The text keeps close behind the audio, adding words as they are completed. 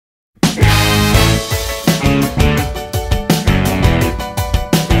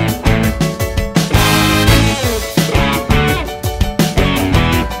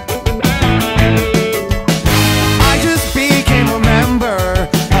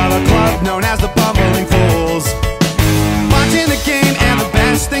known as the bumbling fools. Watching the game and the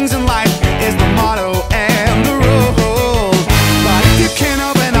best things in life is the motto and the rule. But if you can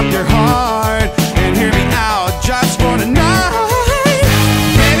open up your heart and hear me out just for tonight,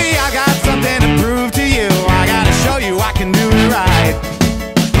 baby, I got something to prove to you. I gotta show you I can do it right.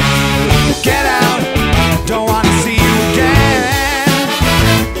 Get out, don't wanna see you again.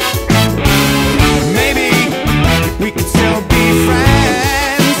 Maybe we could still be friends.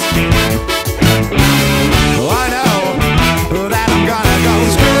 I know that I'm gonna go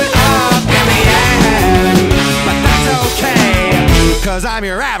screw it up in the end, but that's okay, 'cause I'm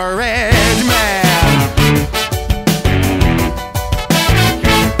your average man.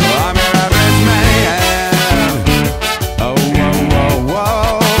 I'm your average man. Oh, whoa, whoa,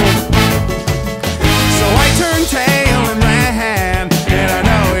 whoa. So I turned tail and ran, and I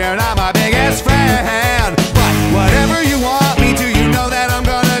know you're not my biggest fan, but whatever you want me to, you know that I'm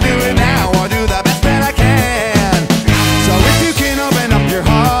gonna do it now. I'll do the best that I can. So if you can open up your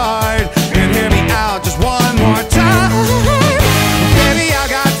heart and hear me out just one more time, baby, I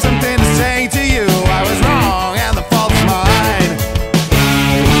got something to say to you. I was wrong and the fault's mine.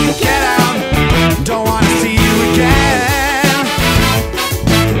 Get out, don't wanna see you again.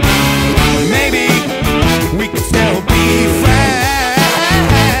 Maybe we could still be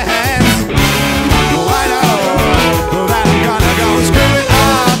friends. Oh, I know that I'm gonna go screw it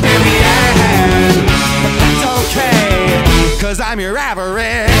up in the end, but that's okay, 'cause I'm your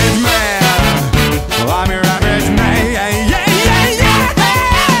average man. Well, I'm your average man. Yeah, yeah, yeah, yeah.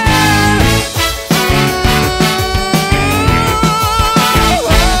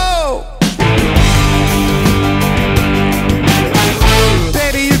 Oh.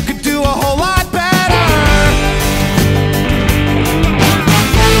 Baby, you could do a whole lot better,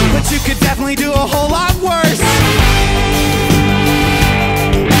 but you could definitely do a whole lot worse.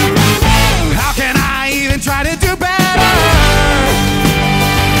 How can I even try to do better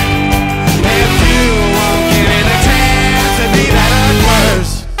if you won't give me the chance to be that much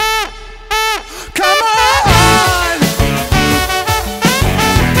worse? Come on!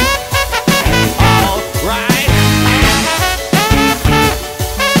 All right.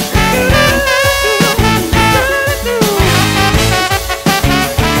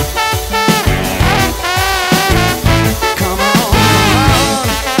 Come on,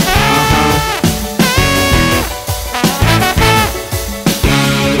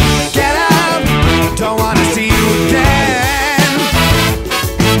 get out, don't wanna see you again.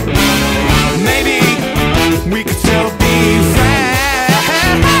 Maybe we could still be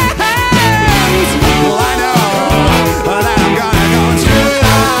friends. Well, I know that I'm gonna go and screw it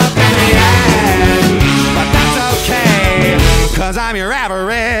up in the end, but that's okay, 'cause I'm your average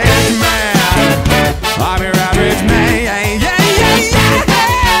man. I'm your